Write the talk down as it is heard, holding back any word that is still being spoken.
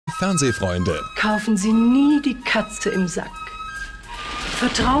Fernsehfreunde. Kaufen Sie nie die Katze im Sack.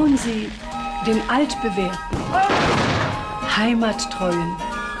 Vertrauen Sie den altbewährten, heimattreuen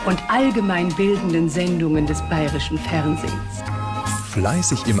und allgemein bildenden Sendungen des bayerischen Fernsehens.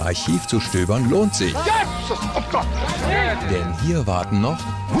 Fleißig im Archiv zu stöbern lohnt sich. Denn hier warten noch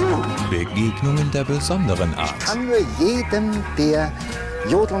Begegnungen der besonderen Art. Ich kann nur jedem, der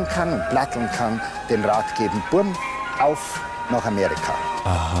jodeln kann und platteln kann, den Rat geben, Burm, auf nach Amerika.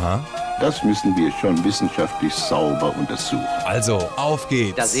 Aha. Das müssen wir schon wissenschaftlich sauber untersuchen. Also, auf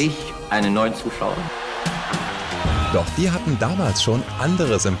geht's. Da sehe ich einen neuen Zuschauer. Doch die hatten damals schon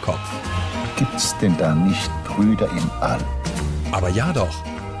anderes im Kopf. Gibt's denn da nicht Brüder im All? Aber ja doch.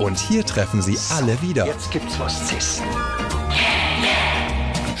 Und hier treffen sie alle wieder. Jetzt gibt's was zu essen.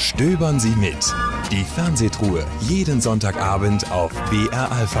 Stöbern Sie mit. Die Fernsehtruhe. Jeden Sonntagabend auf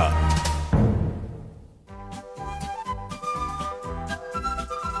BR Alpha.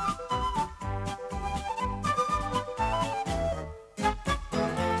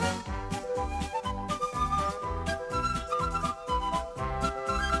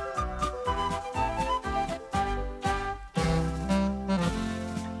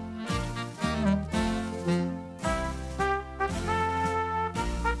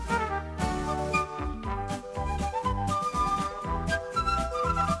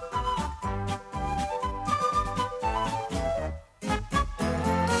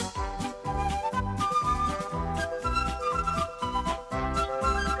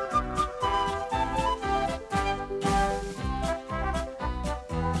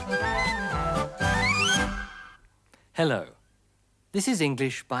 Hello. This is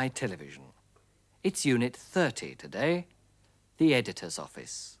English by television. It's Unit 30 today, the editor's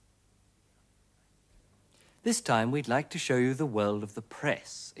office. This time we'd like to show you the world of the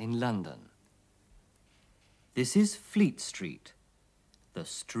press in London. This is Fleet Street, the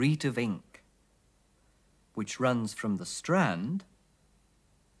street of ink, which runs from the Strand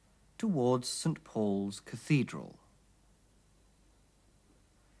towards St. Paul's Cathedral.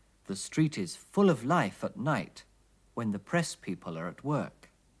 The street is full of life at night, when the press people are at work.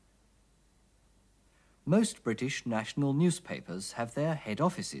 Most British national newspapers have their head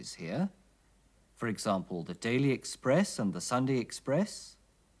offices here. For example, the Daily Express and the Sunday Express,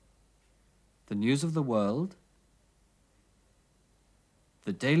 the News of the World,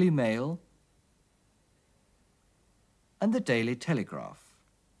 the Daily Mail, and the Daily Telegraph.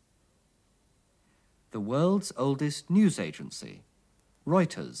 The world's oldest news agency,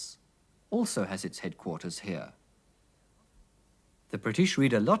 Reuters, also has its headquarters here. The British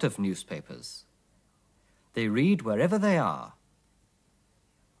read a lot of newspapers. They read wherever they are.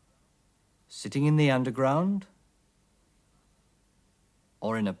 Sitting in the underground,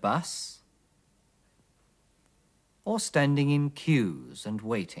 or in a bus, or standing in queues and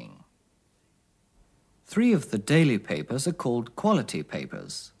waiting. 3 of the daily papers are called quality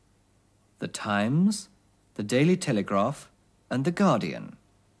papers: The Times, the Daily Telegraph, and the Guardian.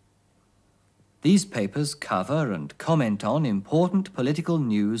 These papers cover and comment on important political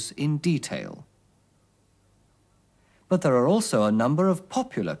news in detail. But there are also a number of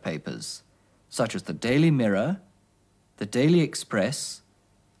popular papers, such as the Daily Mirror, the Daily Express,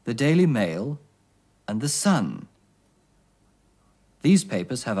 the Daily Mail, and the Sun. These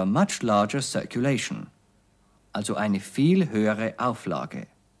papers have a much larger circulation, also eine viel höhere Auflage.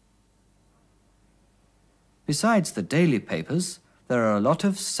 Besides the daily papers, there are a lot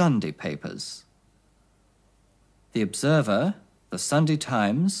of Sunday papers. The Observer, the Sunday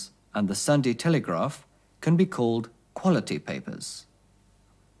Times, and the Sunday Telegraph can be called quality papers.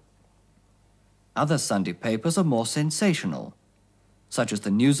 Other Sunday papers are more sensational, such as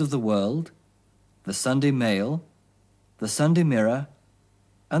the News of the World, the Sunday Mail, the Sunday Mirror,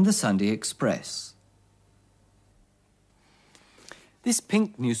 and the Sunday Express. This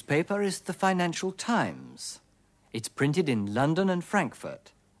pink newspaper is the Financial Times. It's printed in London and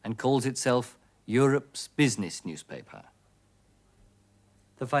Frankfurt and calls itself Europe's business newspaper.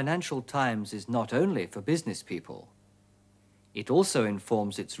 The Financial Times is not only for business people. It also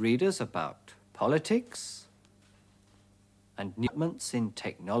informs its readers about politics and developments in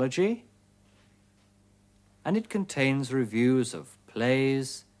technology, and it contains reviews of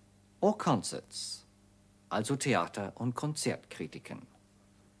plays or concerts, also Theater- und Konzertkritiken.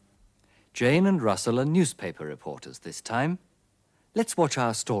 Jane and Russell are newspaper reporters this time. Let's watch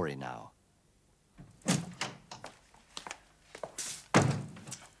our story now.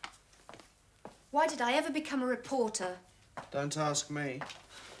 Why did I ever become a reporter? Don't ask me.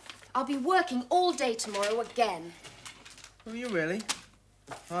 I'll be working all day tomorrow again. Will you really?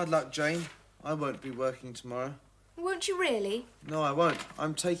 Hard luck, Jane. I won't be working tomorrow. Won't you really? No, I won't.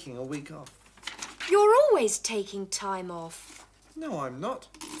 I'm taking a week off. You're always taking time off. No, I'm not.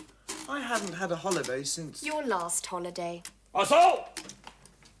 I haven't had a holiday since... Your last holiday. Russell!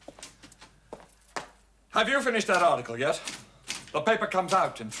 Have you finished that article yet? The paper comes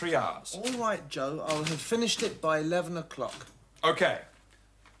out in 3 hours. All right, Joe. I'll have finished it by 11 o'clock. OK.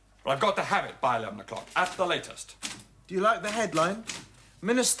 But I've got to have it by 11 o'clock, at the latest. Do you like the headline?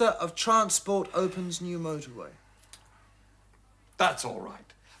 Minister of Transport opens new motorway. That's all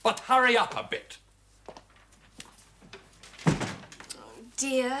right. But hurry up a bit. Oh,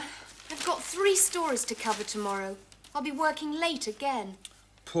 dear. I've got 3 stories to cover tomorrow. I'll be working late again.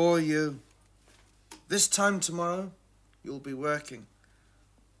 Poor you. This time tomorrow, you'll be working.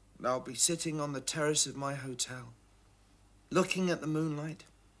 And I'll be sitting on the terrace of my hotel, looking at the moonlight,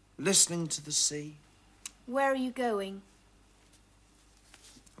 listening to the sea. Where are you going?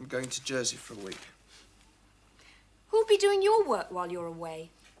 I'm going to Jersey for a week. Who'll be doing your work while you're away?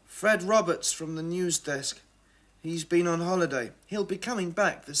 Fred Roberts from the news desk. He's been on holiday. He'll be coming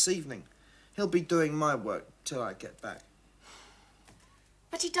back this evening. He'll be doing my work till I get back.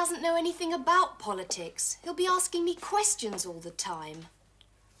 But he doesn't know anything about politics. He'll be asking me questions all the time.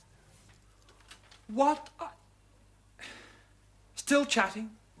 What? Still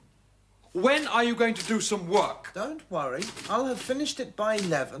chatting? When are you going to do some work? Don't worry. I'll have finished it by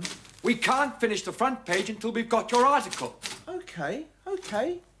 11. We can't finish the front page until we've got your article. OK,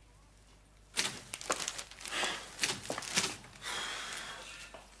 OK.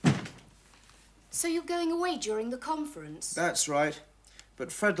 So you're going away during the conference? That's right.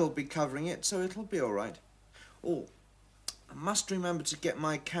 But Fred'll be covering it, so it'll be all right. Oh, I must remember to get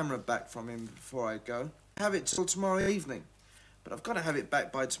my camera back from him before I go. Have it till tomorrow evening. But I've got to have it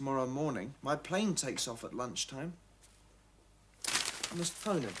back by tomorrow morning. My plane takes off at lunchtime. I must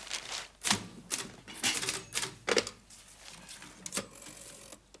phone him.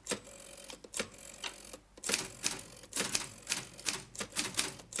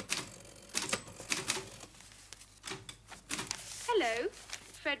 Hello,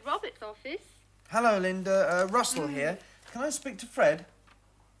 Fred Roberts' office. Hello, Linda. Russell here. Can I speak to Fred?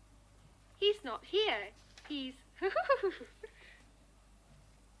 He's not here. He's...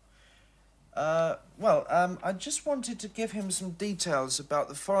 I just wanted to give him some details about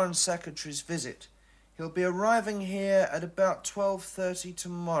the Foreign Secretary's visit. He'll be arriving here at about 12:30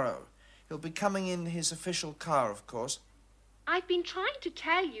 tomorrow. He'll be coming in his official car, of course. I've been trying to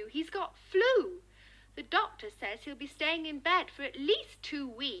tell you he's got flu. The doctor says he'll be staying in bed for at least 2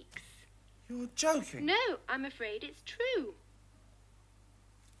 weeks. You're joking. No, I'm afraid it's true.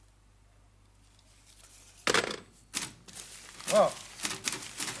 Well,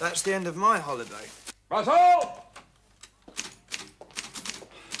 that's the end of my holiday. Russell!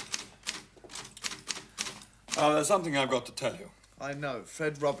 Oh, there's something I've got to tell you. I know.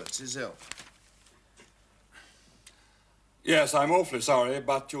 Fred Roberts is ill. Yes, I'm awfully sorry,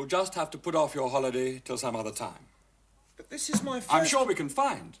 but you'll just have to put off your holiday till some other time. But this is my first... I'm sure we can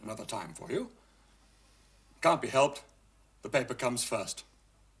find another time for you. Can't be helped. The paper comes first.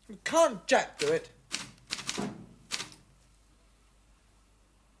 Can't Jack do it?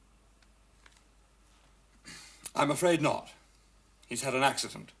 I'm afraid not. He's had an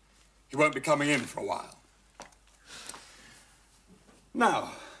accident. He won't be coming in for a while.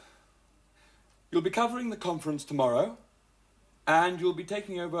 Now, you'll be covering the conference tomorrow, and you'll be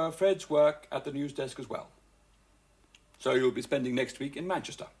taking over Fred's work at the news desk as well. So you'll be spending next week in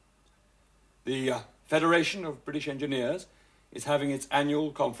Manchester. The Federation of British Engineers is having its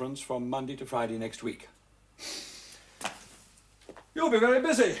annual conference from Monday to Friday next week. You'll be very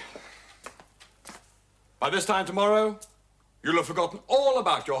busy. By this time tomorrow, you'll have forgotten all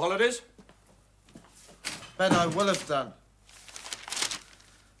about your holidays. Bet I will have done.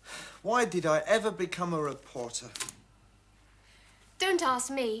 Why did I ever become a reporter? Don't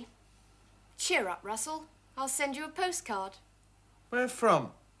ask me. Cheer up, Russell. I'll send you a postcard. Where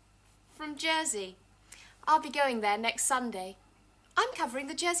from? From Jersey. I'll be going there next Sunday. I'm covering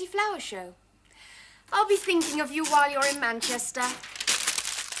the Jersey Flower Show. I'll be thinking of you while you're in Manchester.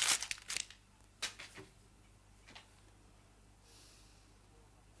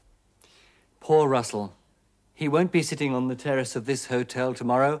 Poor Russell. He won't be sitting on the terrace of this hotel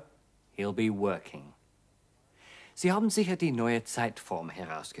tomorrow. He'll be working. Sie haben sicher die neue Zeitform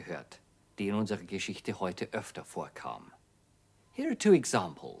herausgehört, die in unserer Geschichte heute öfter vorkam. Here are 2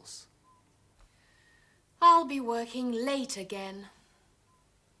 examples. I'll be working late again.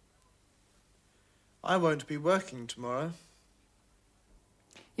 I won't be working tomorrow.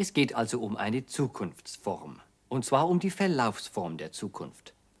 Es geht also um eine Zukunftsform, und zwar um die Verlaufsform der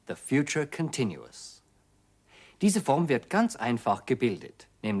Zukunft. The future continuous. Diese Form wird ganz einfach gebildet,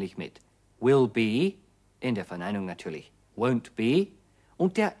 nämlich mit will be, in der Verneinung natürlich won't be,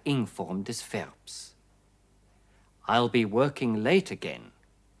 und der ing-Form des Verbs. I'll be working late again.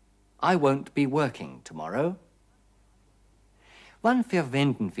 I won't be working tomorrow. Wann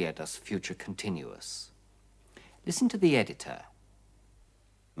verwenden wir das Future Continuous? Listen to the editor.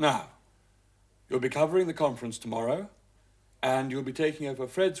 Now, you'll be covering the conference tomorrow, and you'll be taking over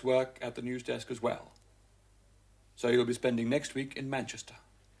Fred's work at the news desk as well. So you'll be spending next week in Manchester.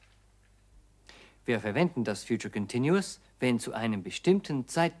 Wir verwenden das Future Continuous, wenn zu einem bestimmten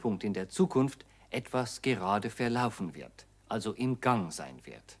Zeitpunkt in der Zukunft etwas gerade verlaufen wird, also im Gang sein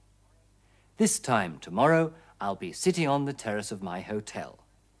wird. This time tomorrow, I'll be sitting on the terrace of my hotel.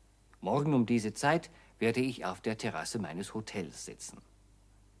 Morgen diese Zeit werde ich auf der Terrasse meines Hotels sitzen.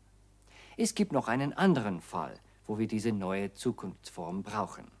 Es gibt noch einen anderen Fall, wo wir diese neue Zukunftsform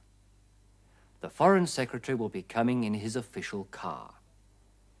brauchen. The Foreign Secretary will be coming in his official car.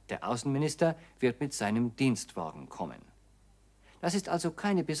 Der Außenminister wird mit seinem Dienstwagen kommen. Das ist also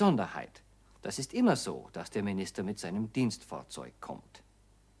keine Besonderheit. Das ist immer so, dass der Minister mit seinem Dienstfahrzeug kommt.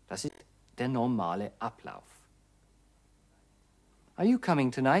 Das ist der normale Ablauf. Are you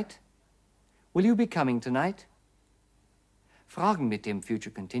coming tonight? Will you be coming tonight? Fragen mit dem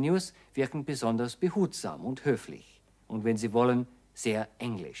Future Continuous wirken besonders behutsam und höflich und wenn Sie wollen, sehr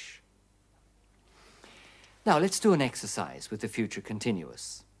englisch. Now let's do an exercise with the Future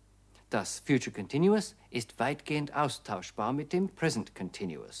Continuous. Das Future Continuous ist weitgehend austauschbar mit dem Present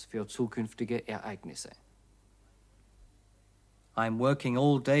Continuous für zukünftige Ereignisse. I'm working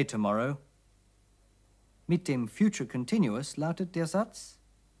all day tomorrow. Mit dem Future Continuous lautet der Satz: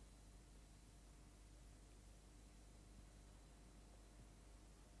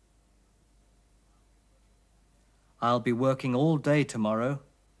 I'll be working all day tomorrow.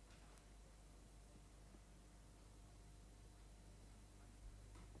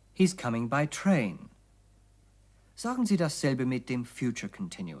 He's coming by train. Sagen Sie dasselbe mit dem Future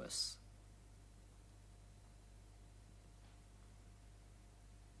Continuous.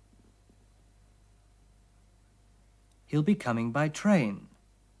 He'll be coming by train.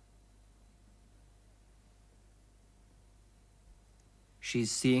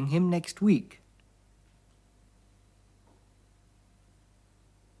 She's seeing him next week.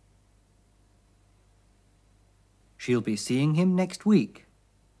 She'll be seeing him next week.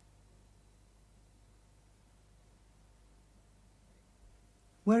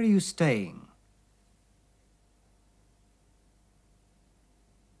 Where are you staying?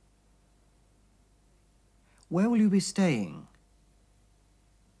 Where will you be staying?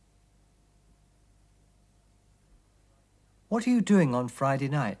 What are you doing on Friday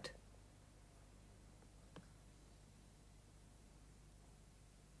night?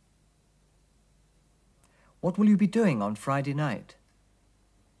 What will you be doing on Friday night?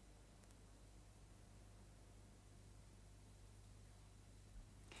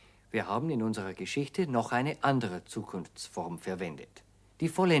 Wir haben in unserer Geschichte noch eine andere Zukunftsform verwendet. Die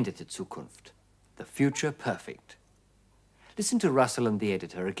vollendete Zukunft. The future perfect. Listen to Russell and the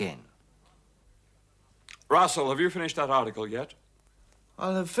editor again. Russell, have you finished that article yet?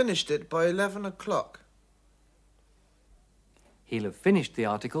 I'll have finished it by 11 o'clock. He'll have finished the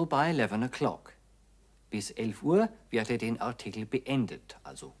article by 11 o'clock. Bis 11 Uhr wird er den Artikel beendet,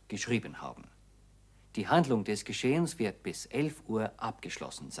 also geschrieben haben. Die Handlung des Geschehens wird bis 11 Uhr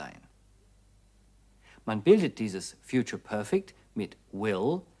abgeschlossen sein. Man bildet dieses Future Perfect mit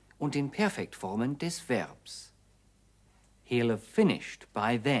will und den Perfektformen des Verbs. He'll have finished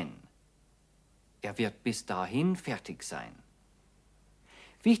by then. Er wird bis dahin fertig sein.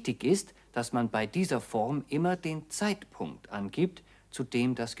 Wichtig ist, dass man bei dieser Form immer den Zeitpunkt angibt, zu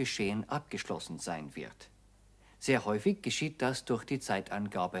dem das Geschehen abgeschlossen sein wird. Sehr häufig geschieht das durch die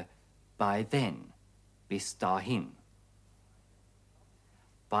Zeitangabe by then, bis dahin.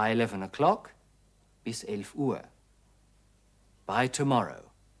 By 11 o'clock, bis 11 Uhr. By tomorrow,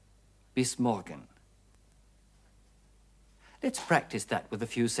 bis morgen. Let's practice that with a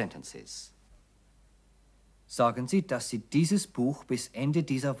few sentences. Sagen Sie, dass Sie dieses Buch bis Ende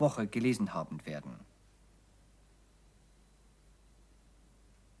dieser Woche gelesen haben werden.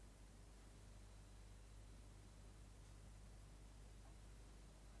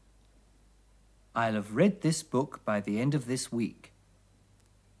 I'll have read this book by the end of this week.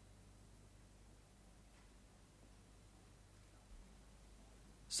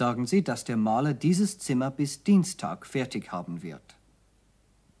 Sagen Sie, dass der Maler dieses Zimmer bis Dienstag fertig haben wird.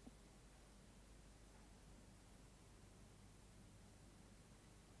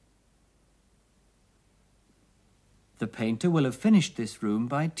 The painter will have finished this room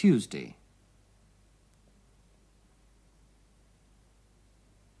by Tuesday.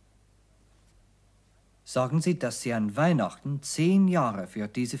 Sagen Sie, dass Sie an Weihnachten 10 Jahre für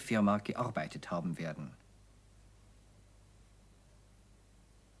diese Firma gearbeitet haben werden.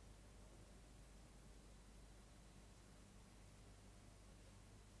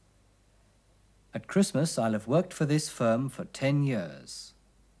 At Christmas, I'll have worked for this firm for 10 years.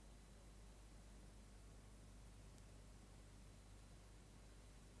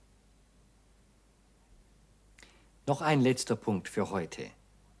 Noch ein letzter Punkt für heute.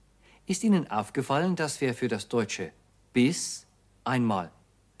 Ist Ihnen aufgefallen, dass wir für das deutsche bis einmal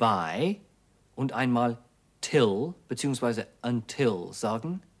by und einmal till bzw. until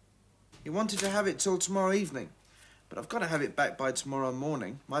sagen? You wanted to have it till tomorrow evening, but I've got to have it back by tomorrow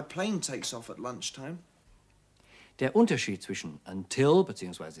morning. My plane takes off at lunchtime. Der Unterschied zwischen until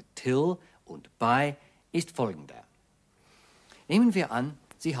bzw. till und by ist folgender. Nehmen wir an,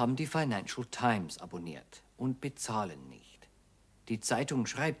 Sie haben die Financial Times abonniert und bezahlen nicht. Die Zeitung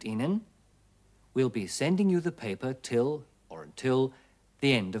schreibt Ihnen, "We'll be sending you the paper till or until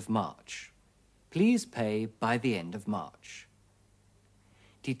the end of March. Please pay by the end of March."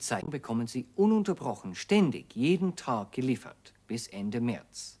 Die Zeitung bekommen Sie ununterbrochen, ständig, jeden Tag geliefert, bis Ende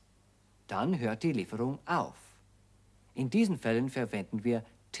März. Dann hört die Lieferung auf. In diesen Fällen verwenden wir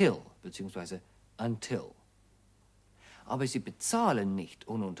till bzw. until. Aber Sie bezahlen nicht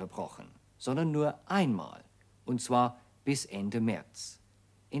ununterbrochen, sondern nur einmal, und zwar bis Ende März.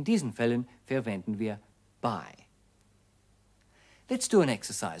 In diesen Fällen verwenden wir by. Let's do an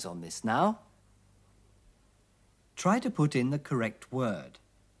exercise on this now. Try to put in the correct word,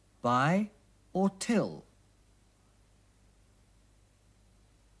 by or till.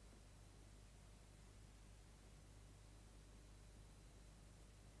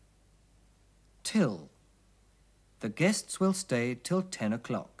 Till. The guests will stay till 10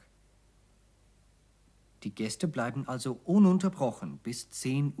 o'clock. Die Gäste bleiben also ununterbrochen bis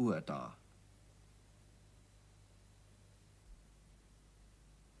 10 Uhr da.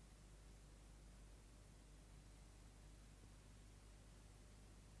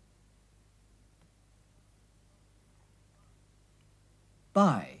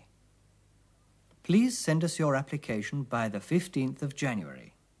 By. Please send us your application by the 15th of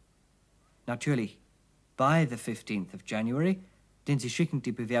January. Natürlich by the 15th of January, denn Sie schicken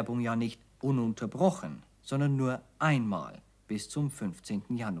die Bewerbung ja nicht ununterbrochen, sondern nur einmal bis zum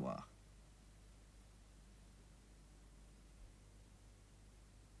 15. Januar.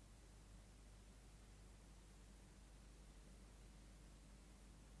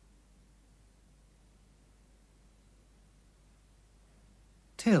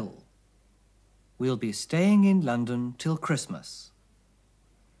 Till. We'll be staying in London till Christmas.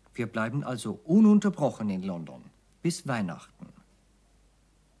 Wir bleiben also ununterbrochen in London bis Weihnachten.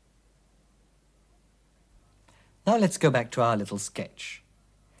 Now let's go back to our little sketch.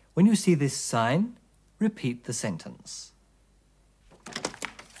 When you see this sign, repeat the sentence.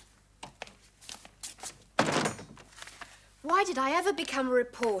 Why did I ever become a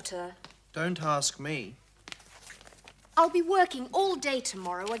reporter? Don't ask me. I'll be working all day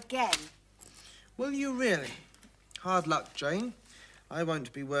tomorrow again. Will you really? Hard luck, Jane. I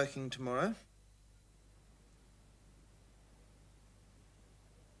won't be working tomorrow.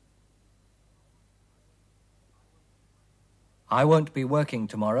 I won't be working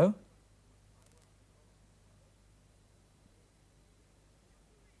tomorrow.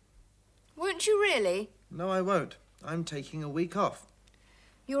 Won't you really? No, I won't. I'm taking a week off.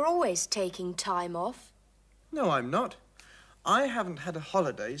 You're always taking time off. No, I'm not. I haven't had a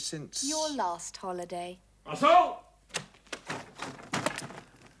holiday since... Your last holiday. Marcel!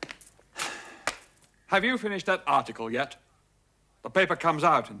 Have you finished that article yet? The paper comes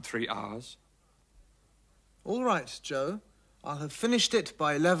out in 3 hours. All right, Joe. I'll have finished it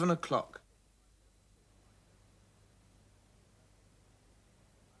by 11 o'clock.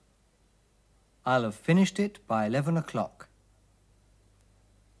 I'll have finished it by 11 o'clock.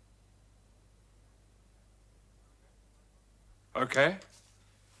 Okay,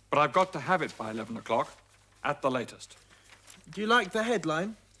 but I've got to have it by 11 o'clock, at the latest. Do you like the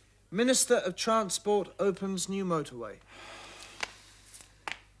headline? Minister of Transport opens new motorway.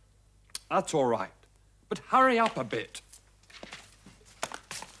 That's all right, but hurry up a bit.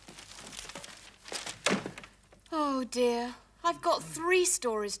 Oh, dear. I've got 3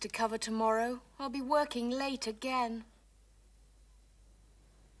 stories to cover tomorrow. I'll be working late again.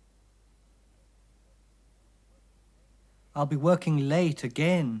 I'll be working late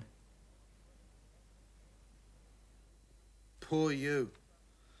again. Poor you.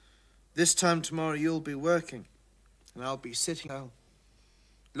 This time tomorrow you'll be working, and I'll be sitting home,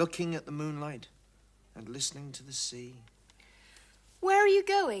 looking at the moonlight and listening to the sea. Where are you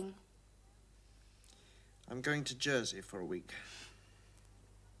going? I'm going to Jersey for a week.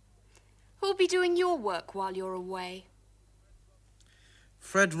 Who'll be doing your work while you're away?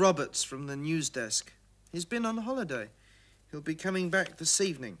 Fred Roberts from the news desk. He's been on holiday. He'll be coming back this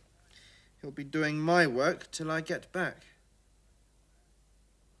evening. He'll be doing my work till I get back.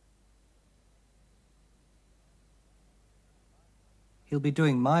 He'll be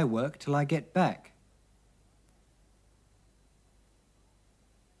doing my work till I get back.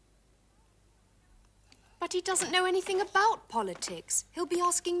 But he doesn't know anything about politics. He'll be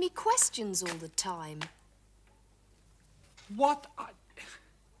asking me questions all the time. What?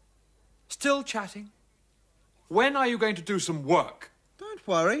 Still chatting? When are you going to do some work? Don't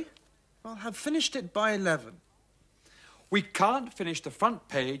worry. I'll have finished it by 11. We can't finish the front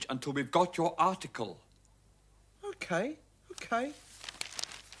page until we've got your article. Okay.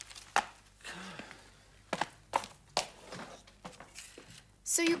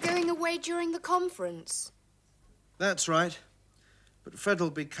 So you're going away during the conference? That's right. But Fred'll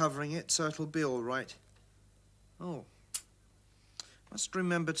be covering it, so it'll be all right. Oh. Must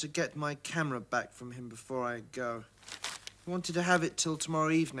remember to get my camera back from him before I go. He wanted to have it till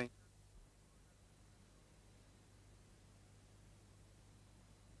tomorrow evening.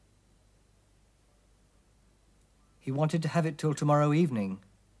 He wanted to have it till tomorrow evening.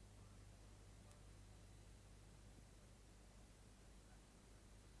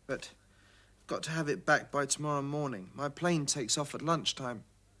 But I've got to have it back by tomorrow morning. My plane takes off at lunchtime.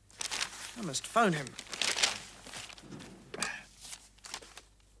 I must phone him.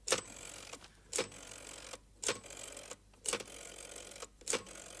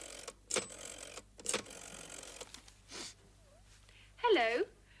 Hello,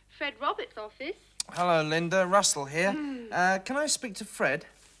 Fred Roberts' office. Hello, Linda. Russell here. Can I speak to Fred?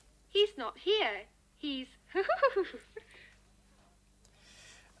 He's not here. He's...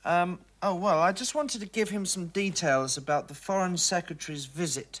 Oh, well, I just wanted to give him some details about the Foreign Secretary's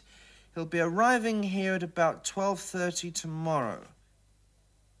visit. He'll be arriving here at about 12:30 tomorrow.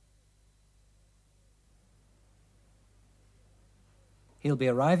 He'll be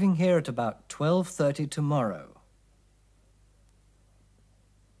arriving here at about 12:30 tomorrow.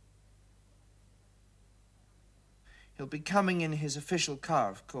 He'll be coming in his official car,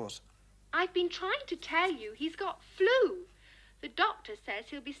 of course. I've been trying to tell you he's got flu. The doctor says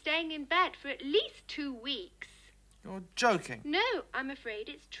he'll be staying in bed for at least 2 weeks. You're joking. No, I'm afraid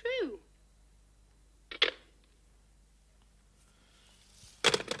it's true.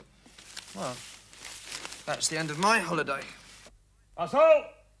 Well, that's the end of my holiday. Russell!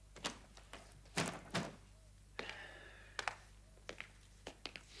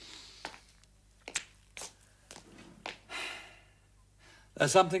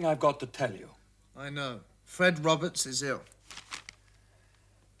 There's something I've got to tell you. I know. Fred Roberts is ill.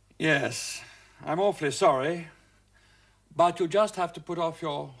 Yes, I'm awfully sorry, but you'll just have to put off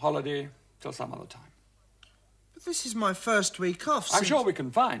your holiday till some other time. But this is my first week off I'm since... sure we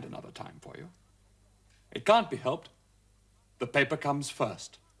can find another time for you. It can't be helped. The paper comes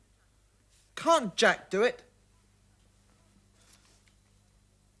first. Can't Jack do it?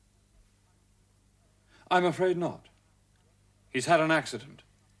 I'm afraid not. He's had an accident.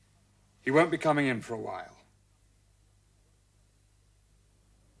 He won't be coming in for a while.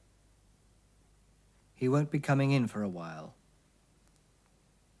 He won't be coming in for a while.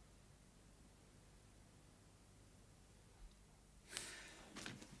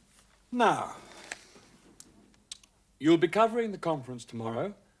 Now, you'll be covering the conference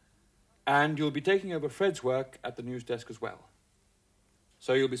tomorrow, and you'll be taking over Fred's work at the news desk as well.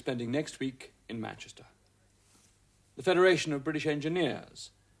 So you'll be spending next week in Manchester. The Federation of British Engineers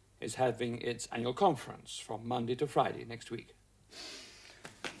is having its annual conference from Monday to Friday next week.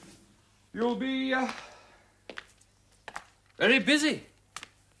 You'll be very busy.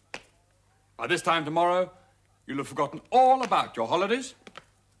 By this time tomorrow, you'll have forgotten all about your holidays.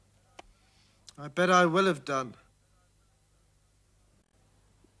 I bet I will have done.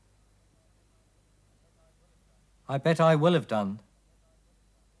 I bet I will have done.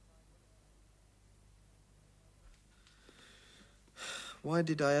 Why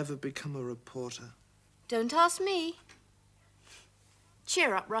did I ever become a reporter? Don't ask me.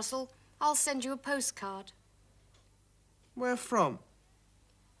 Cheer up, Russell. I'll send you a postcard. Where from?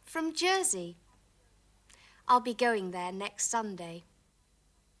 From Jersey. I'll be going there next Sunday.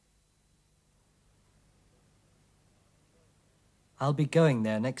 I'll be going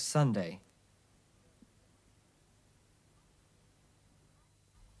there next Sunday.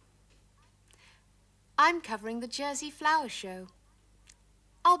 I'm covering the Jersey Flower Show.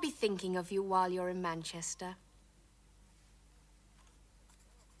 I'll be thinking of you while you're in Manchester.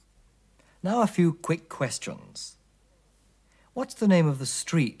 Now a few quick questions. What's the name of the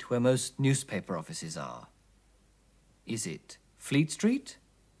street where most newspaper offices are? Is it Fleet Street,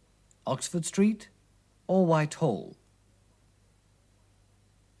 Oxford Street, or Whitehall?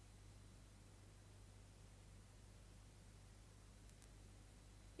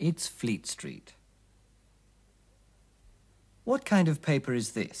 It's Fleet Street. What kind of paper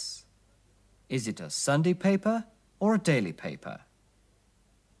is this? Is it a Sunday paper or a daily paper?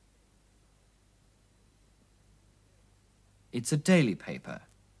 It's a daily paper.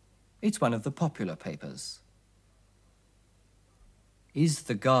 It's one of the popular papers. Is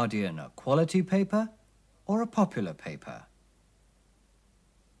The Guardian a quality paper or a popular paper?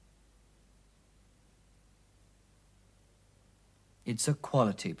 It's a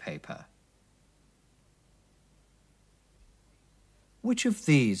quality paper. Which of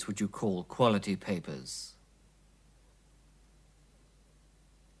these would you call quality papers?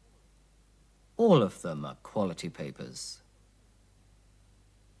 All of them are quality papers.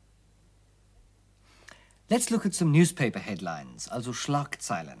 Let's look at some newspaper headlines, also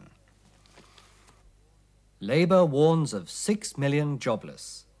Schlagzeilen. Labour warns of 6 million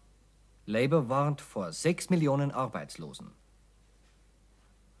jobless. Labour warnt vor 6 Millionen Arbeitslosen.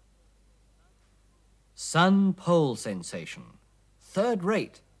 Sun poll sensation. Third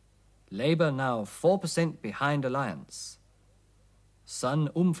rate. Labour now 4% behind Alliance. Sun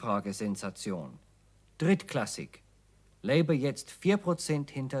Umfragesensation. Drittklassig. Labour jetzt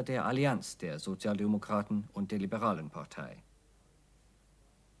 4% hinter der Allianz der Sozialdemokraten und der Liberalen Partei.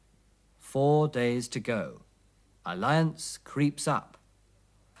 4 days to go. Allianz creeps up.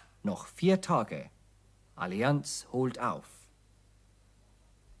 Noch 4 Tage. Allianz holt auf.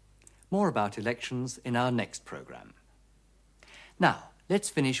 More about elections in our next program. Now, let's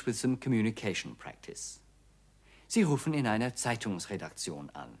finish with some communication practice. Sie rufen in einer Zeitungsredaktion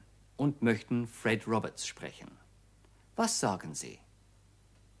an und möchten Fred Roberts sprechen. Was sagen Sie?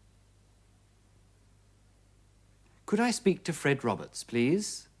 Could I speak to Fred Roberts,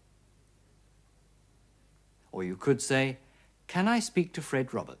 please? Or you could say, can I speak to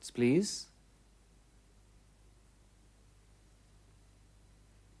Fred Roberts, please?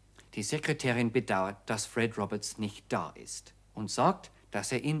 Die Sekretärin bedauert, dass Fred Roberts nicht da ist und sagt,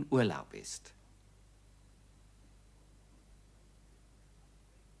 dass in Urlaub ist.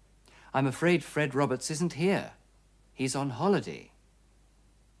 I'm afraid Fred Roberts isn't here. He's on holiday.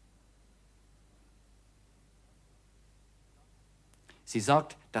 Sie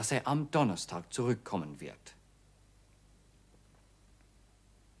sagt, dass am Donnerstag zurückkommen wird.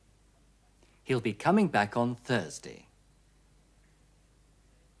 He'll be coming back on Thursday.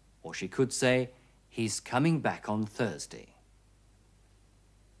 Or she could say, he's coming back on Thursday.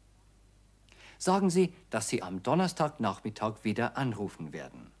 Sagen Sie, dass Sie am Donnerstagnachmittag wieder anrufen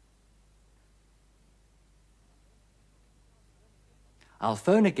werden. I'll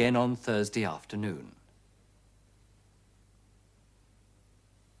phone again on Thursday afternoon.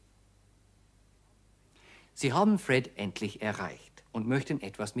 Sie haben Fred endlich erreicht und möchten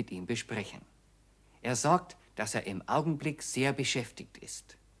etwas mit ihm besprechen. Er sagt, dass im Augenblick sehr beschäftigt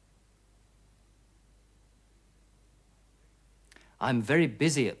ist. I'm very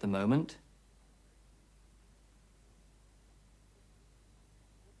busy at the moment.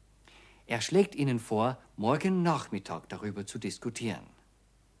 Er schlägt Ihnen vor, morgen Nachmittag darüber zu diskutieren.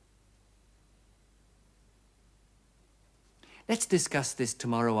 Let's discuss this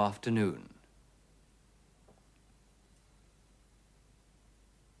tomorrow afternoon.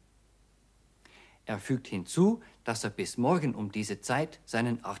 Er fügt hinzu, dass bis morgen diese Zeit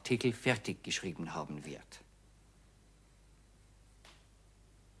seinen Artikel fertig geschrieben haben wird.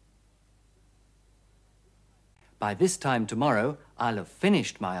 By this time tomorrow, I'll have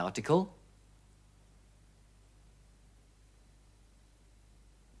finished my article.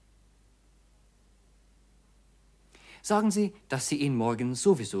 Sagen Sie, dass Sie ihn morgen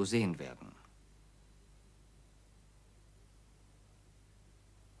sowieso sehen werden.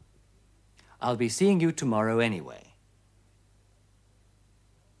 I'll be seeing you tomorrow anyway.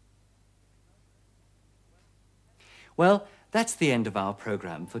 Well, that's the end of our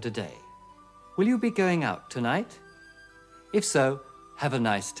program for today. Will you be going out tonight? If so, have a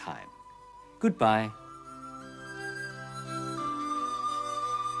nice time. Goodbye.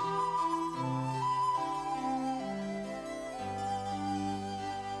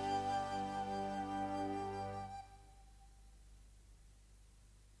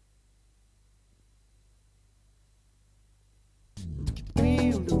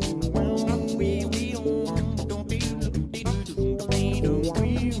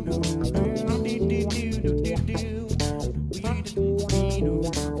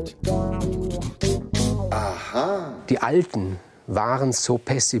 Do Die Alten waren so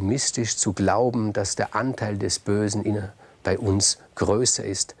pessimistisch zu glauben, dass der Anteil des Bösen bei uns größer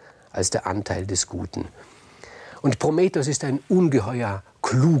ist als der Anteil des Guten. Und Prometheus ist ein ungeheuer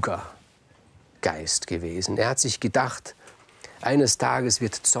kluger Geist gewesen. Er hat sich gedacht, eines Tages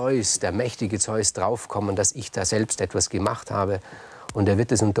wird Zeus, der mächtige Zeus, draufkommen, dass ich da selbst etwas gemacht habe, und er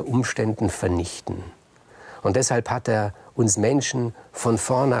wird es unter Umständen vernichten. Und deshalb hat er uns Menschen von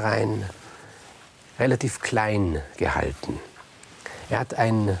vornherein relativ klein gehalten. Er hat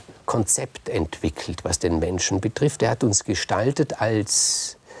ein Konzept entwickelt, was den Menschen betrifft. Er hat uns gestaltet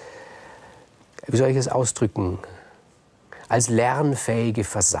als, wie soll ich es ausdrücken, als lernfähige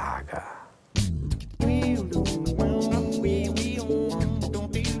Versager.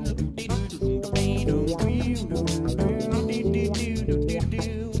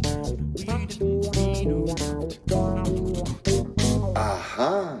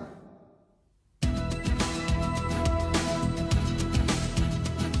 Aha.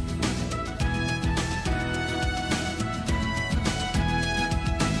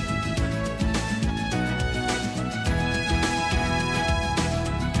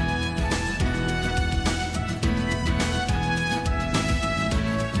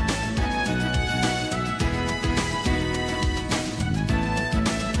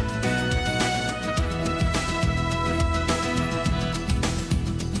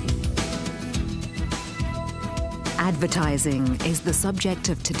 Advertising is the subject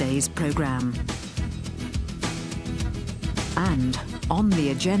of today's program. And on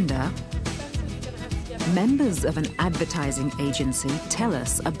the agenda, members of an advertising agency tell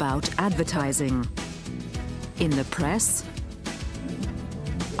us about advertising in the press,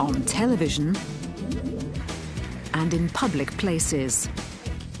 on television, and in public places.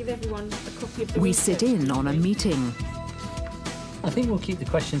 We sit in on a meeting. I think we'll keep the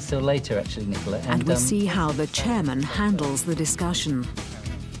questions till later, actually, Nicola. And we see how the chairman handles the discussion.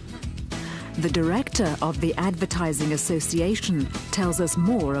 The director of the Advertising Association tells us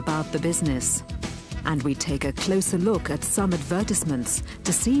more about the business. And we take a closer look at some advertisements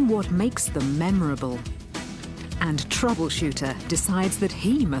to see what makes them memorable. And Troubleshooter decides that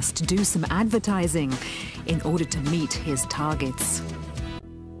he must do some advertising in order to meet his targets.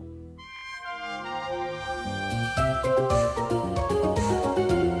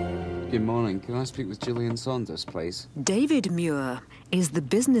 Good morning. Can I speak with Gillian Saunders, please? David Muir is the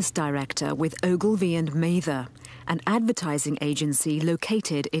business director with Ogilvy and Mather, an advertising agency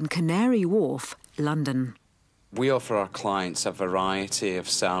located in Canary Wharf, London. We offer our clients a variety of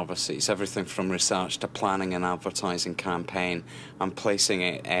services, everything from research to planning an advertising campaign and placing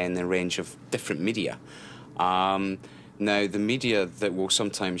it in a range of different media. Now, the media that we'll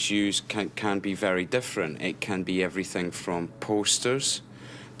sometimes use can be very different. It can be everything from posters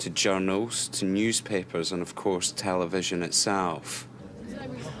to journals, to newspapers, and of course television itself.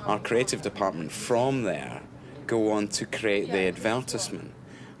 Our creative department from there go on to create the advertisement,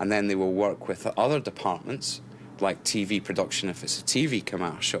 and then they will work with the other departments, like TV production if it's a TV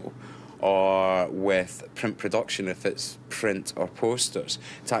commercial, or with print production if it's print or posters,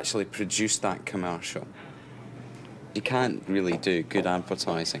 to actually produce that commercial. You can't really do good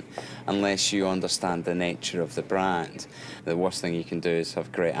advertising unless you understand the nature of the brand. The worst thing you can do is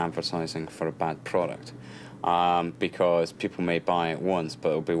have great advertising for a bad product, because people may buy it once,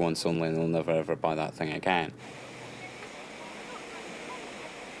 but it'll be once only and they'll never ever buy that thing again.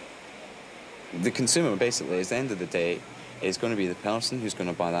 The consumer, basically, at the end of the day, is going to be the person who's going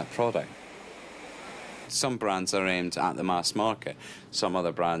to buy that product. Some brands are aimed at the mass market. Some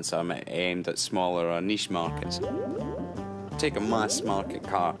other brands are aimed at smaller or niche markets. Take a mass market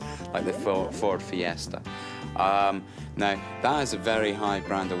car like the Ford Fiesta. Now, that has a very high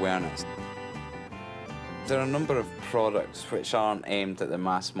brand awareness. There are a number of products which aren't aimed at the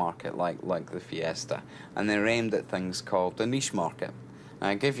mass market like the Fiesta, and they're aimed at things called the niche market. And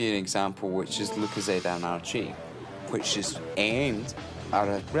I'll give you an example, which is Lucozade NRG, which is aimed at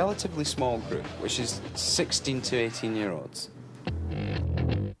a relatively small group, which is 16 to 18-year-olds.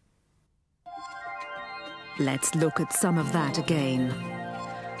 Let's look at some of that again.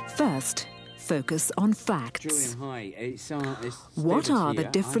 First, focus on facts. What are the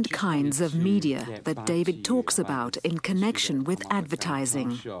different kinds of media that David talks about in connection with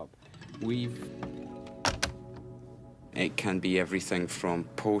advertising? It can be everything from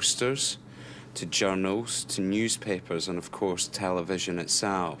posters to journals, to newspapers, and of course television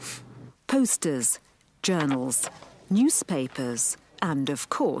itself. Posters, journals, newspapers, and of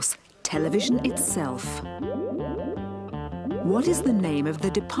course television itself. What is the name of the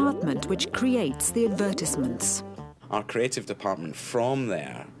department which creates the advertisements? Our creative department from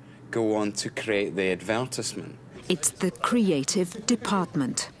there go on to create the advertisement, It's the creative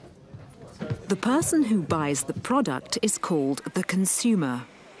department. The person who buys the product is called the consumer.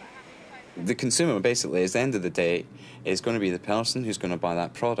 The consumer, basically, at the end of the day, is going to be the person who's going to buy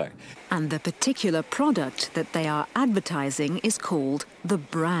that product. And the particular product that they are advertising is called the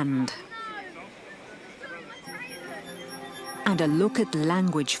brand. And a look at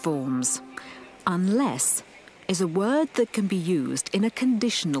language forms. Unless is a word that can be used in a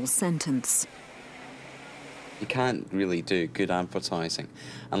conditional sentence. You can't really do good advertising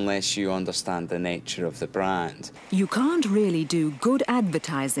unless you understand the nature of the brand. You can't really do good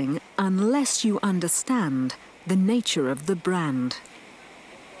advertising unless you understand the nature of the brand.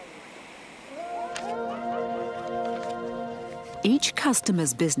 Each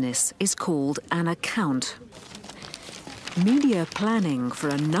customer's business is called an account. Media planning for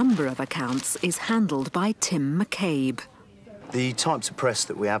a number of accounts is handled by Tim McCabe. The types of press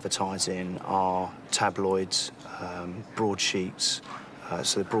that we advertise in are tabloids, broadsheets.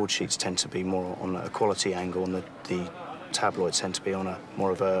 So the broadsheets tend to be more on a quality angle, and the tabloids tend to be on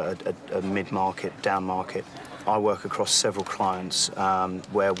more of a mid-market, down-market. I work across several clients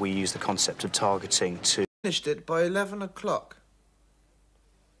where we use the concept of targeting to... Finished it by 11 o'clock.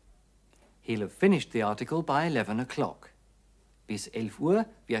 He'll have finished the article by 11 o'clock. Bis 11 Uhr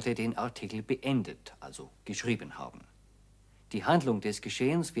wird er den Artikel beendet, also geschrieben haben. Die Handlung des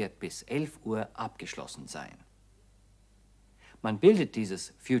Geschehens wird bis 11 Uhr abgeschlossen sein. Man bildet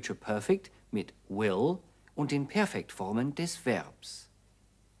dieses Future Perfect mit will und den Perfektformen des Verbs.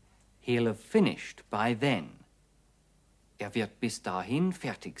 He'll have finished by then. Er wird bis dahin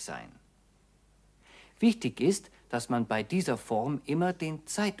fertig sein. Wichtig ist, dass man bei dieser Form immer den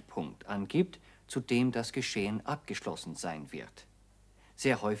Zeitpunkt angibt, zu dem das Geschehen abgeschlossen sein wird.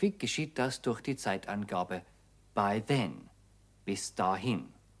 Sehr häufig geschieht das durch die Zeitangabe by then, bis dahin.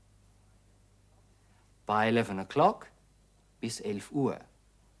 By 11 o'clock, bis 11 Uhr.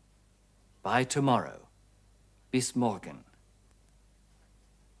 By tomorrow, bis morgen.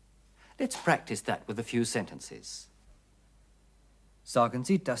 Let's practice that with a few sentences. Sagen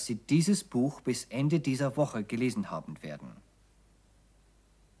Sie, dass Sie dieses Buch bis Ende dieser Woche gelesen haben werden.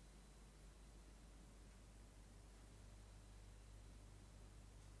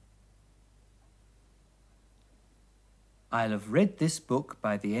 I'll have read this book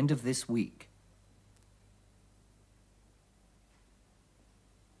by the end of this week.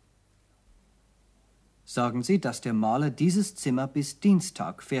 Sagen Sie, dass der Maler dieses Zimmer bis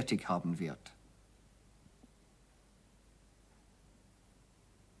Dienstag fertig haben wird.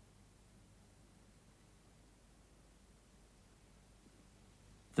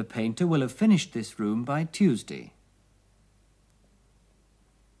 The painter will have finished this room by Tuesday.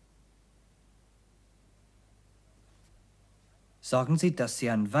 Sagen Sie, dass Sie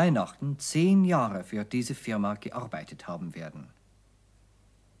an Weihnachten 10 Jahre für diese Firma gearbeitet haben werden.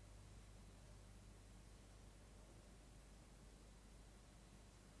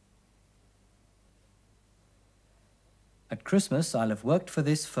 At Christmas, I'll have worked for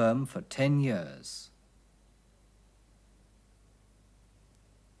this firm for 10 years.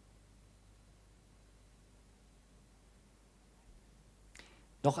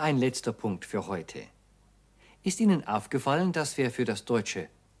 Noch ein letzter Punkt für heute. Ist Ihnen aufgefallen, dass wir für das Deutsche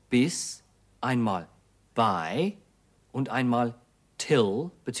bis einmal by und einmal till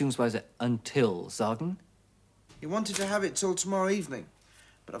bzw. until sagen? He wanted to have it till tomorrow evening,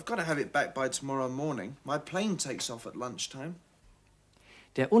 but I've got to have it back by tomorrow morning. My plane takes off at lunchtime.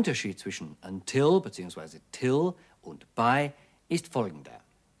 Der Unterschied zwischen until bzw. till und by ist folgender.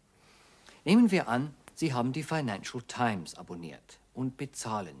 Nehmen wir an, Sie haben die Financial Times abonniert und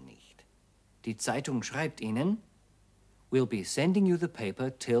bezahlen nicht. Die Zeitung schreibt Ihnen, we'll be sending you the paper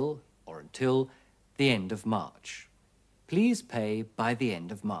till or until the end of March. Please pay by the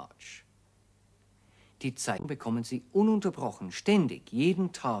end of March. Die Zeitung bekommen Sie ununterbrochen, ständig,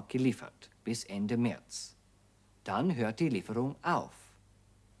 jeden Tag geliefert, bis Ende März. Dann hört die Lieferung auf.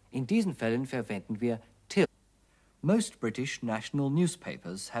 In diesen Fällen verwenden wir till. Most British national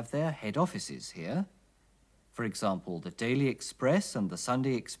newspapers have their head offices here. For example, the Daily Express and the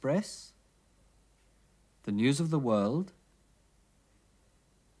Sunday Express, the News of the World,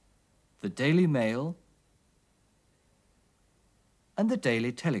 the Daily Mail, and the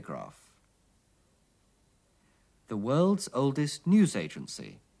Daily Telegraph. The world's oldest news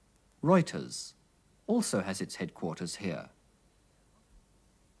agency, Reuters, also has its headquarters here.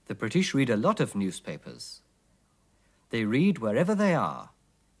 The British read a lot of newspapers. They read wherever they are.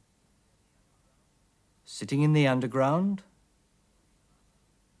 Sitting in the underground,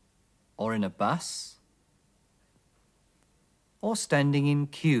 or in a bus, or standing in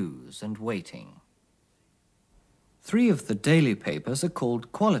queues and waiting. 3 of the daily papers are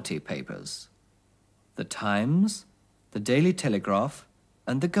called quality papers: The Times, The Daily Telegraph,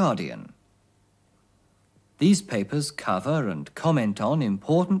 and The Guardian. These papers cover and comment on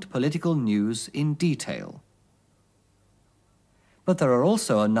important political news in detail. But there are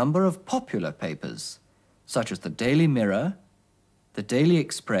also a number of popular papers, such as the Daily Mirror, the Daily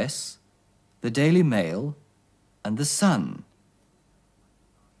Express, the Daily Mail, and the Sun.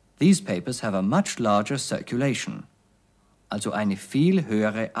 These papers have a much larger circulation, also eine viel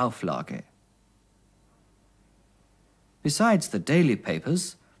höhere Auflage. Besides the daily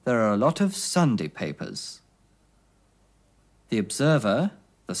papers, there are a lot of Sunday papers. The Observer,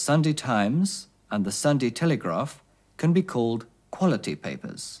 the Sunday Times, and the Sunday Telegraph can be called quality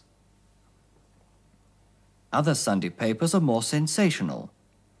papers. Other Sunday papers are more sensational,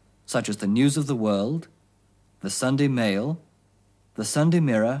 such as the News of the World, the Sunday Mail, the Sunday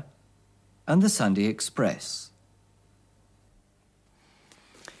Mirror, and the Sunday Express.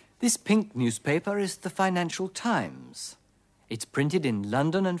 This pink newspaper is the Financial Times. It's printed in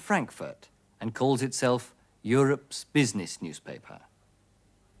London and Frankfurt and calls itself Europe's business newspaper.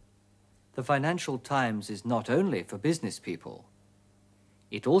 The Financial Times is not only for business people.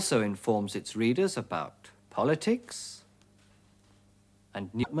 It also informs its readers about politics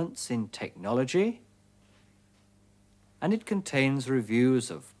and developments in technology, and it contains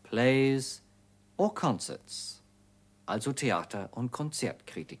reviews of plays or concerts, also Theater- und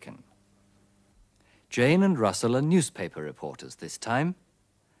Konzertkritiken. Jane and Russell are newspaper reporters this time.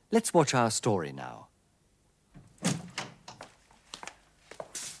 Let's watch our story now.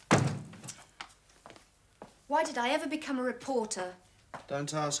 Why did I ever become a reporter?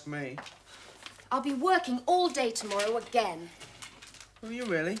 Don't ask me. I'll be working all day tomorrow again. Will you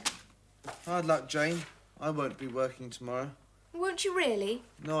really? Hard luck, Jane. I won't be working tomorrow. Won't you really?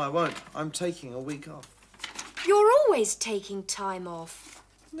 No, I won't. I'm taking a week off. You're always taking time off.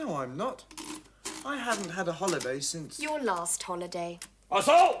 No, I'm not. I haven't had a holiday since... Your last holiday.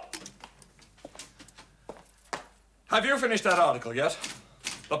 Russell! Have you finished that article yet?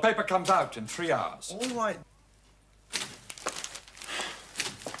 The paper comes out in 3 hours. All right.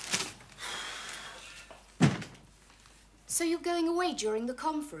 So you're going away during the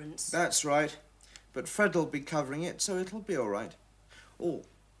conference? That's right. But Fred'll be covering it, so it'll be all right. Oh,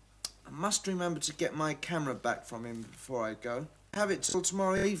 I must remember to get my camera back from him before I go. Have it till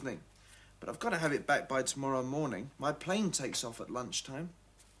tomorrow evening. But I've got to have it back by tomorrow morning. My plane takes off at lunchtime.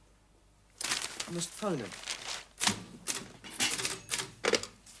 I must phone him.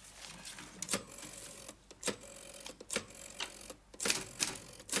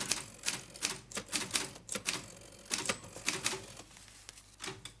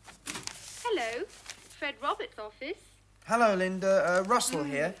 Hello, Fred Roberts' office. Hello, Linda. Russell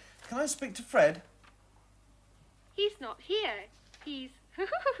here. Can I speak to Fred? He's not here. He's...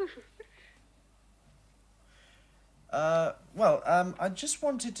 I just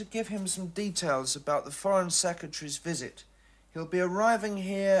wanted to give him some details about the Foreign Secretary's visit. He'll be arriving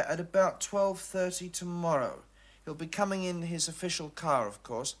here at about 12:30 tomorrow. He'll be coming in his official car, of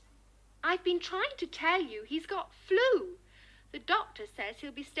course. I've been trying to tell you he's got flu. The doctor says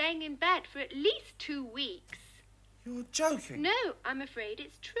he'll be staying in bed for at least 2 weeks. You're joking? No, I'm afraid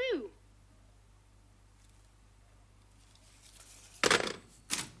it's true.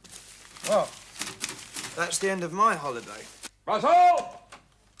 Well, that's the end of my holiday. Russell!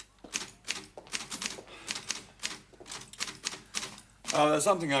 Oh, there's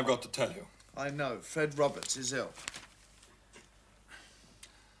something I've got to tell you. I know. Fred Roberts is ill.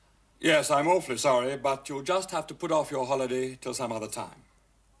 Yes, I'm awfully sorry, but you'll just have to put off your holiday till some other time.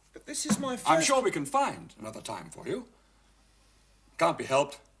 But this is my first... I'm sure we can find another time for you. Can't be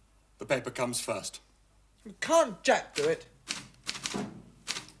helped. The paper comes first. Can't Jack do it?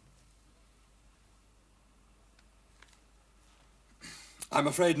 I'm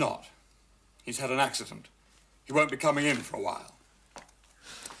afraid not. He's had an accident. He won't be coming in for a while.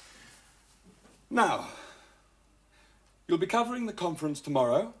 Now, you'll be covering the conference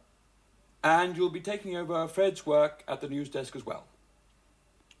tomorrow, and you'll be taking over Fred's work at the news desk as well.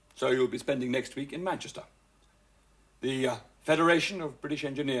 So you'll be spending next week in Manchester. The Federation of British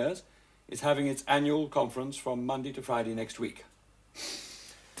Engineers is having its annual conference from Monday to Friday next week.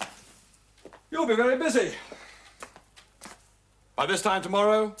 You'll be very busy. By this time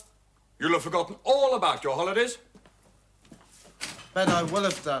tomorrow, you'll have forgotten all about your holidays. Bet I will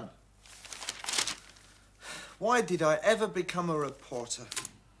have done. Why did I ever become a reporter?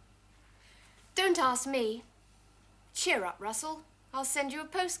 Don't ask me. Cheer up, Russell. I'll send you a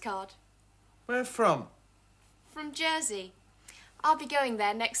postcard. Where from? From Jersey. I'll be going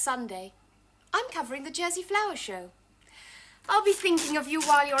there next Sunday. I'm covering the Jersey Flower Show. I'll be thinking of you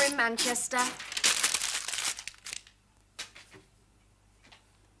while you're in Manchester.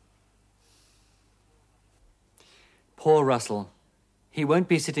 Poor Russell. He won't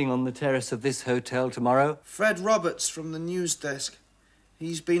be sitting on the terrace of this hotel tomorrow. Fred Roberts from the news desk.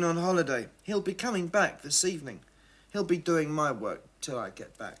 He's been on holiday. He'll be coming back this evening. He'll be doing my work till I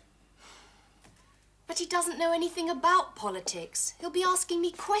get back. But he doesn't know anything about politics. He'll be asking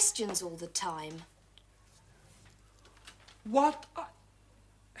me questions all the time. What?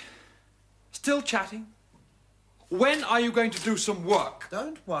 Still chatting? When are you going to do some work?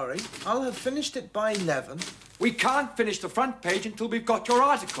 Don't worry. I'll have finished it by 11. We can't finish the front page until we've got your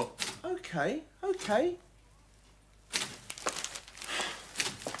article. Okay, okay.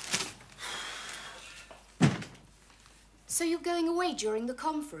 So you're going away during the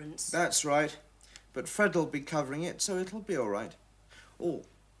conference? That's right. But Fred'll be covering it, so it'll be all right. Oh,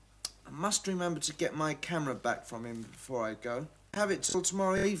 I must remember to get my camera back from him before I go. Have it till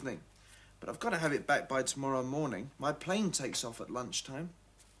tomorrow evening. But I've got to have it back by tomorrow morning. My plane takes off at lunchtime.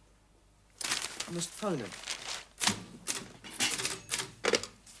 I must phone him.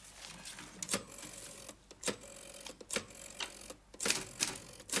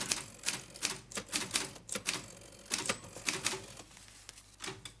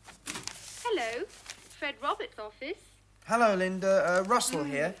 Hello, Fred Roberts' office. Hello, Linda. Russell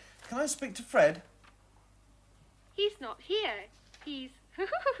here. Can I speak to Fred? He's not here. He's...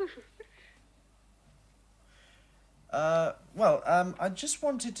 I just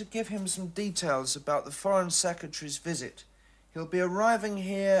wanted to give him some details about the Foreign Secretary's visit. He'll be arriving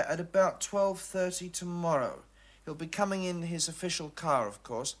here at about 12:30 tomorrow. He'll be coming in his official car, of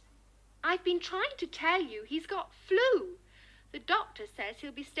course. I've been trying to tell you he's got flu. The doctor says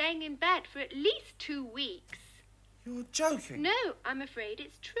he'll be staying in bed for at least 2 weeks. You're joking? No, I'm afraid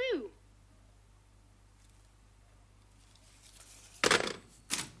it's true.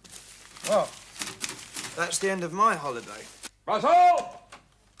 Well, that's the end of my holiday. Russell!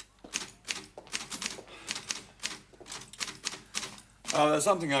 Oh, there's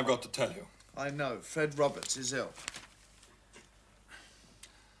something I've got to tell you. I know. Fred Roberts is ill.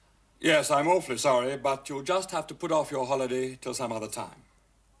 Yes, I'm awfully sorry, but you'll just have to put off your holiday till some other time.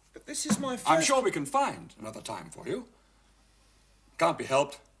 But this is my first... I'm sure we can find another time for you. Can't be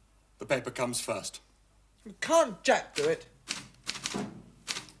helped. The paper comes first. Can't Jack do it?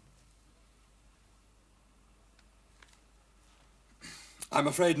 I'm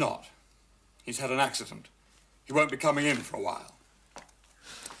afraid not. He's had an accident. He won't be coming in for a while.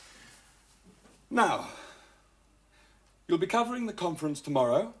 Now, you'll be covering the conference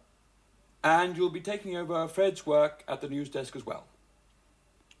tomorrow, and you'll be taking over Fred's work at the news desk as well.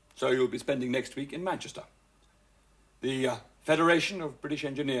 So you'll be spending next week in Manchester. The Federation of British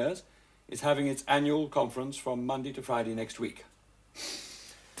Engineers is having its annual conference from Monday to Friday next week.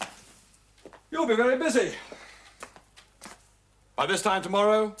 You'll be very busy. By this time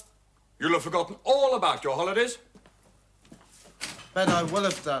tomorrow, you'll have forgotten all about your holidays. Bet I will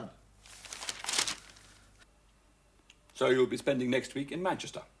have done. So you'll be spending next week in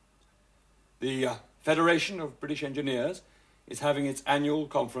Manchester. The Federation of British Engineers is having its annual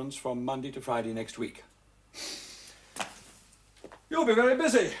conference from Monday to Friday next week. You'll be very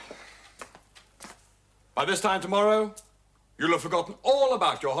busy. By this time tomorrow, you'll have forgotten all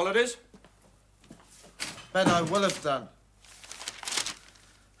about your holidays. Bet I will have done.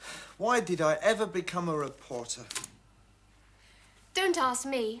 Why did I ever become a reporter? Don't ask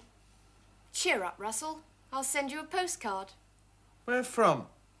me. Cheer up, Russell. I'll send you a postcard. Where from?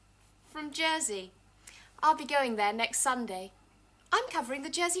 From Jersey. I'll be going there next Sunday. I'm covering the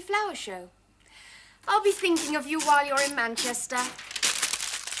Jersey Flower Show. I'll be thinking of you while you're in Manchester.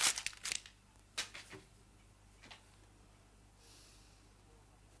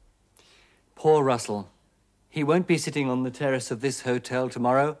 Poor Russell. He won't be sitting on the terrace of this hotel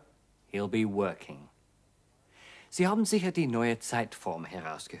tomorrow. He'll be working. Sie haben sicher die neue Zeitform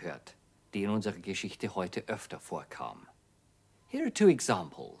herausgehört, die in unserer Geschichte heute öfter vorkam. Here are 2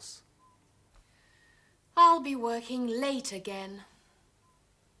 examples. I'll be working late again.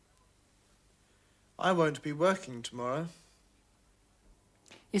 I won't be working tomorrow.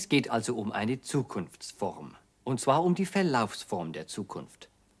 Es geht also um eine Zukunftsform. Und zwar um die Verlaufsform der Zukunft.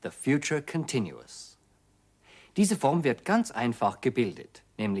 The future continuous. Diese Form wird ganz einfach gebildet,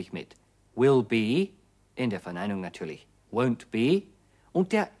 nämlich mit will be, in der Verneinung natürlich won't be,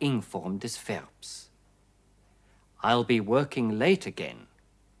 und der Ing-Form des Verbs. I'll be working late again.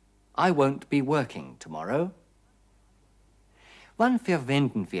 I won't be working tomorrow. Wann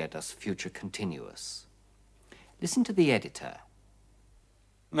verwenden wir das future continuous? Listen to the editor.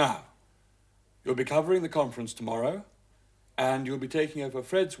 Now, You'll be covering the conference tomorrow, and you'll be taking over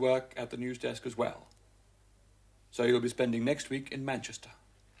Fred's work at the news desk as well. So you'll be spending next week in Manchester.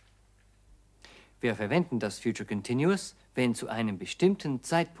 Wir verwenden das Future Continuous, wenn zu einem bestimmten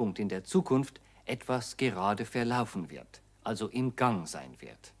Zeitpunkt in der Zukunft etwas gerade verlaufen wird, also im Gang sein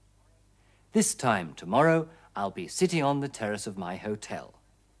wird. This time tomorrow, I'll be sitting on the terrace of my hotel.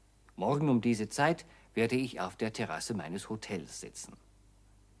 Morgen um diese Zeit werde ich auf der Terrasse meines Hotels sitzen.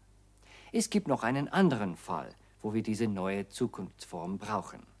 Es gibt noch einen anderen Fall, wo wir diese neue Zukunftsform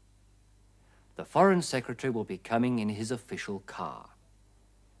brauchen. The Foreign Secretary will be coming in his official car.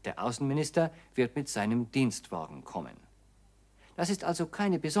 Der Außenminister wird mit seinem Dienstwagen kommen. Das ist also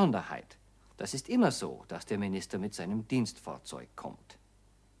keine Besonderheit. Das ist immer so, dass der Minister mit seinem Dienstfahrzeug kommt.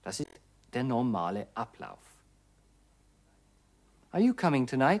 Das ist der normale Ablauf. Are you coming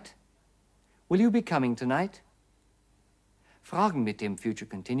tonight? Will you be coming tonight? Fragen mit dem Future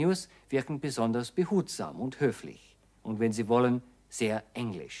Continuous wirken besonders behutsam und höflich und wenn Sie wollen, sehr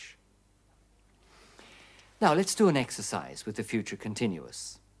englisch. Now let's do an exercise with the Future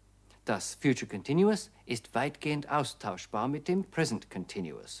Continuous. Das Future Continuous ist weitgehend austauschbar mit dem Present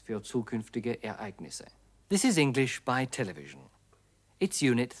Continuous für zukünftige Ereignisse. This is English by television. It's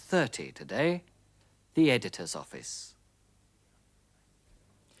Unit 30 today, the Editor's Office.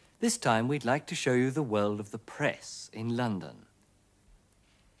 This time we'd like to show you the world of the press in London.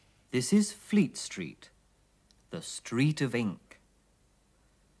 This is Fleet Street, the Street of Ink,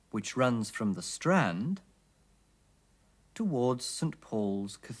 which runs from the Strand towards St.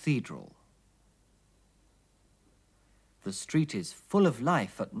 Paul's Cathedral. The street is full of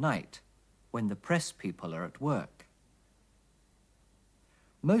life at night when the press people are at work.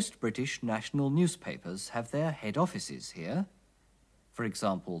 Most British national newspapers have their head offices here. For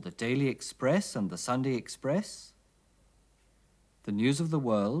example, the Daily Express and the Sunday Express, the News of the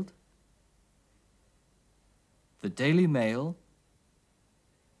World, the Daily Mail,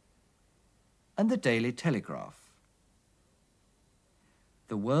 and the Daily Telegraph.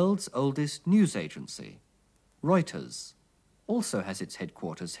 The world's oldest news agency, Reuters, also has its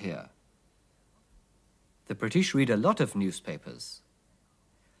headquarters here. The British read a lot of newspapers.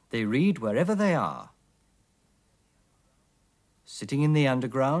 They read wherever they are. Sitting in the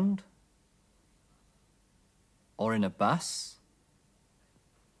underground, or in a bus,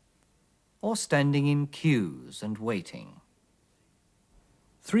 or standing in queues and waiting.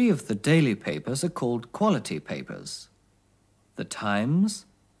 3 of the daily papers are called quality papers: The Times,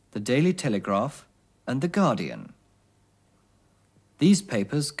 the Daily Telegraph, and the Guardian. These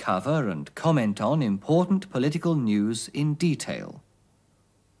papers cover and comment on important political news in detail.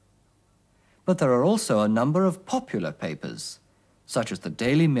 But there are also a number of popular papers, such as the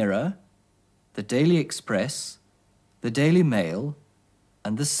Daily Mirror, the Daily Express, the Daily Mail,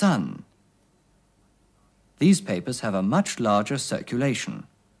 and the Sun. These papers have a much larger circulation,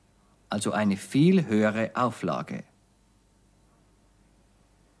 also eine viel höhere Auflage.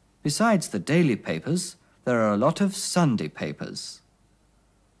 Besides the daily papers, there are a lot of Sunday papers.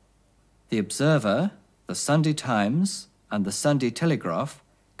 The Observer, the Sunday Times, and the Sunday Telegraph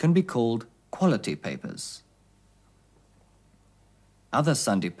can be called quality papers. Other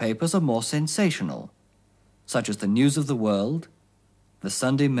Sunday papers are more sensational, such as the News of the World, the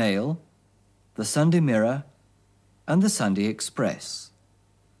Sunday Mail, the Sunday Mirror, and the Sunday Express.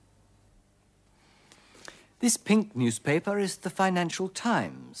 This pink newspaper is the Financial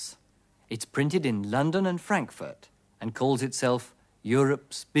Times. It's printed in London and Frankfurt and calls itself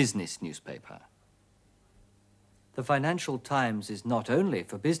Europe's business newspaper. The Financial Times is not only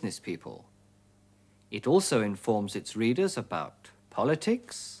for business people. It also informs its readers about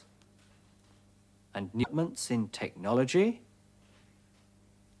politics and developments in technology,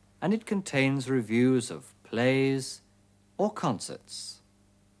 and it contains reviews of plays or concerts,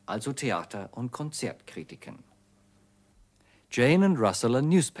 also Theater- und Konzertkritiken. Jane and Russell are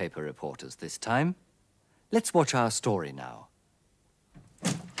newspaper reporters this time. Let's watch our story now.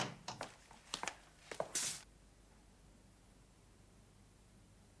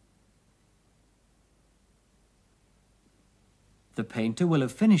 The painter will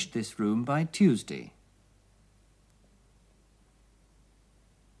have finished this room by Tuesday.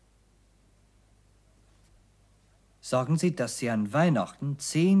 Sagen Sie, dass Sie an Weihnachten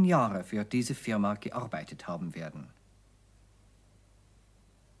 10 Jahre für diese Firma gearbeitet haben werden.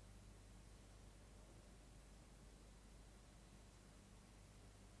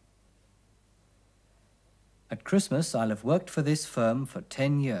 At Christmas, I'll have worked for this firm for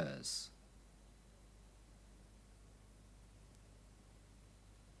 10 years.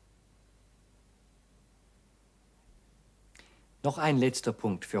 Noch ein letzter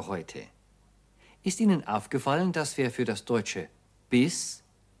Punkt für heute. Ist Ihnen aufgefallen, dass wir für das deutsche bis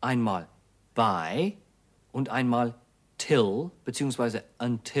einmal by und einmal till bzw.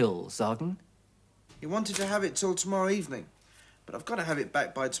 until sagen? He wanted to have it till tomorrow evening, but I've got to have it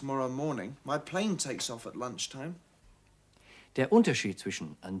back by tomorrow morning. My plane takes off at lunchtime. Der Unterschied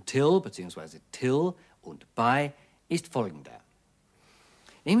zwischen until bzw. till und by ist folgender.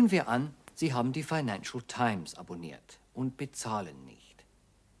 Nehmen wir an, Sie haben die Financial Times abonniert und bezahlen nicht.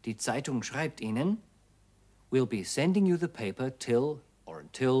 Die Zeitung schreibt Ihnen, "We'll be sending you the paper till or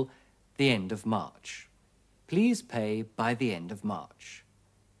until the end of March. Please pay by the end of March."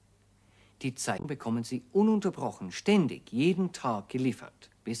 Die Zeitung bekommen Sie ununterbrochen, ständig, jeden Tag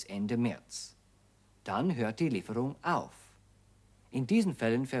geliefert, bis Ende März. Dann hört die Lieferung auf. In diesen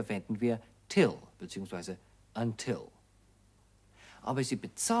Fällen verwenden wir till bzw. until. Aber Sie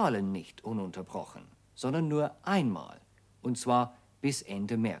bezahlen nicht ununterbrochen, sondern nur einmal, und zwar bis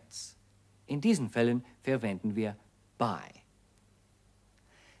Ende März. In diesen Fällen verwenden wir by.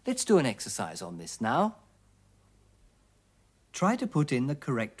 Let's do an exercise on this now. Try to put in the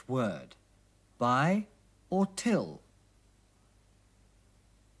correct word, by or till.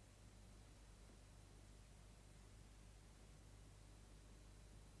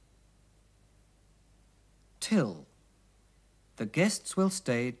 Till. The guests will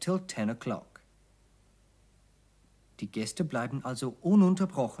stay till 10 o'clock. Die Gäste bleiben also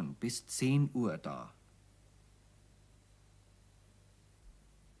ununterbrochen bis 10 Uhr da.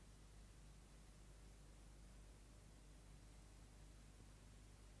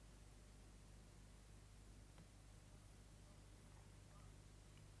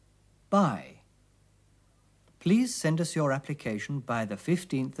 By. Please send us your application by the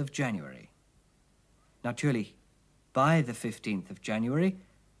 15th of January. Natürlich by the 15th of January,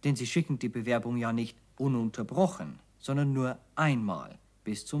 denn Sie schicken die Bewerbung ja nicht ununterbrochen, sondern nur einmal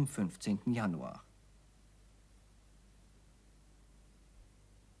bis zum 15. Januar.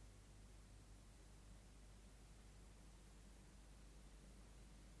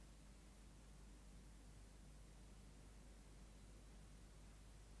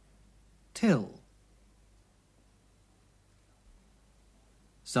 Till.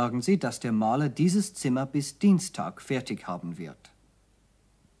 Sagen Sie, dass der Maler dieses Zimmer bis Dienstag fertig haben wird.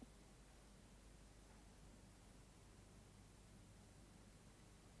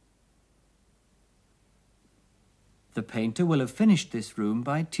 The painter will have finished this room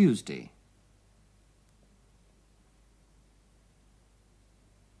by Tuesday.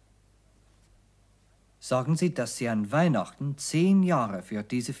 Sagen Sie, dass Sie an Weihnachten 10 Jahre für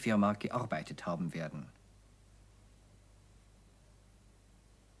diese Firma gearbeitet haben werden.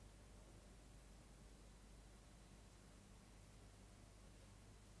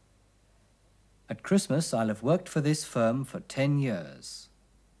 At Christmas, I'll have worked for this firm for 10 years.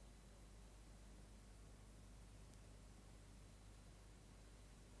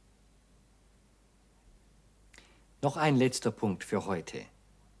 Noch ein letzter Punkt für heute.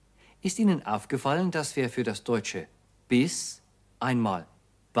 Ist Ihnen aufgefallen, dass wir für das deutsche bis einmal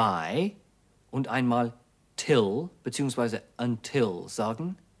by und einmal till bzw. until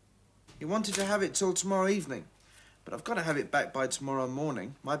sagen? He wanted to have it till tomorrow evening, but I've got to have it back by tomorrow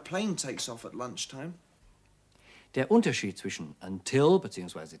morning. My plane takes off at lunchtime. Der Unterschied zwischen until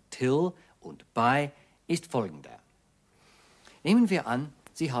bzw. till und by ist folgender. Nehmen wir an,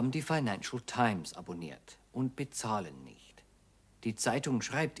 Sie haben die Financial Times abonniert und bezahlen nicht. Die Zeitung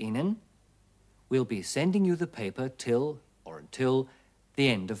schreibt Ihnen, "We'll be sending you the paper till or until the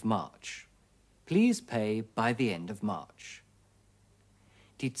end of March. Please pay by the end of March."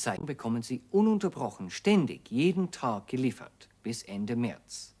 Die Zeitung bekommen Sie ununterbrochen, ständig, jeden Tag geliefert, bis Ende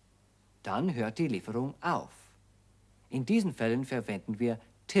März. Dann hört die Lieferung auf. In diesen Fällen verwenden wir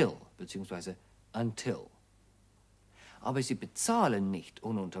till bzw. until. Aber Sie bezahlen nicht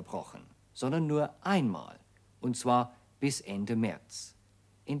ununterbrochen, sondern nur einmal, und zwar bis Ende März.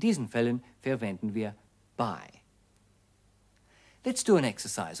 In diesen Fällen verwenden wir by. Let's do an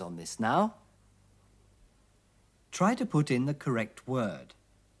exercise on this now. Try to put in the correct word,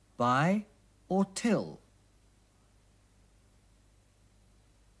 by or till.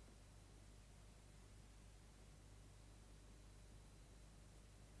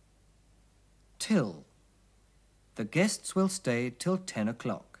 Till. The guests will stay till 10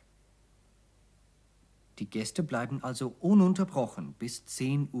 o'clock. Die Gäste bleiben also ununterbrochen bis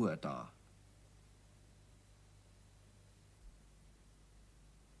 10 Uhr da.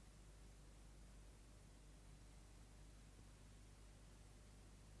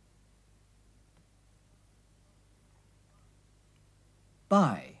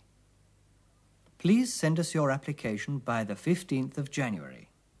 By. Please send us your application by the 15th of January.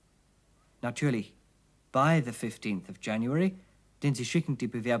 Natürlich by the 15th of January, denn Sie schicken die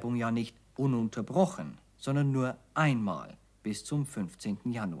Bewerbung ja nicht ununterbrochen, sondern nur einmal bis zum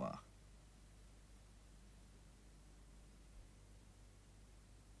 15. Januar.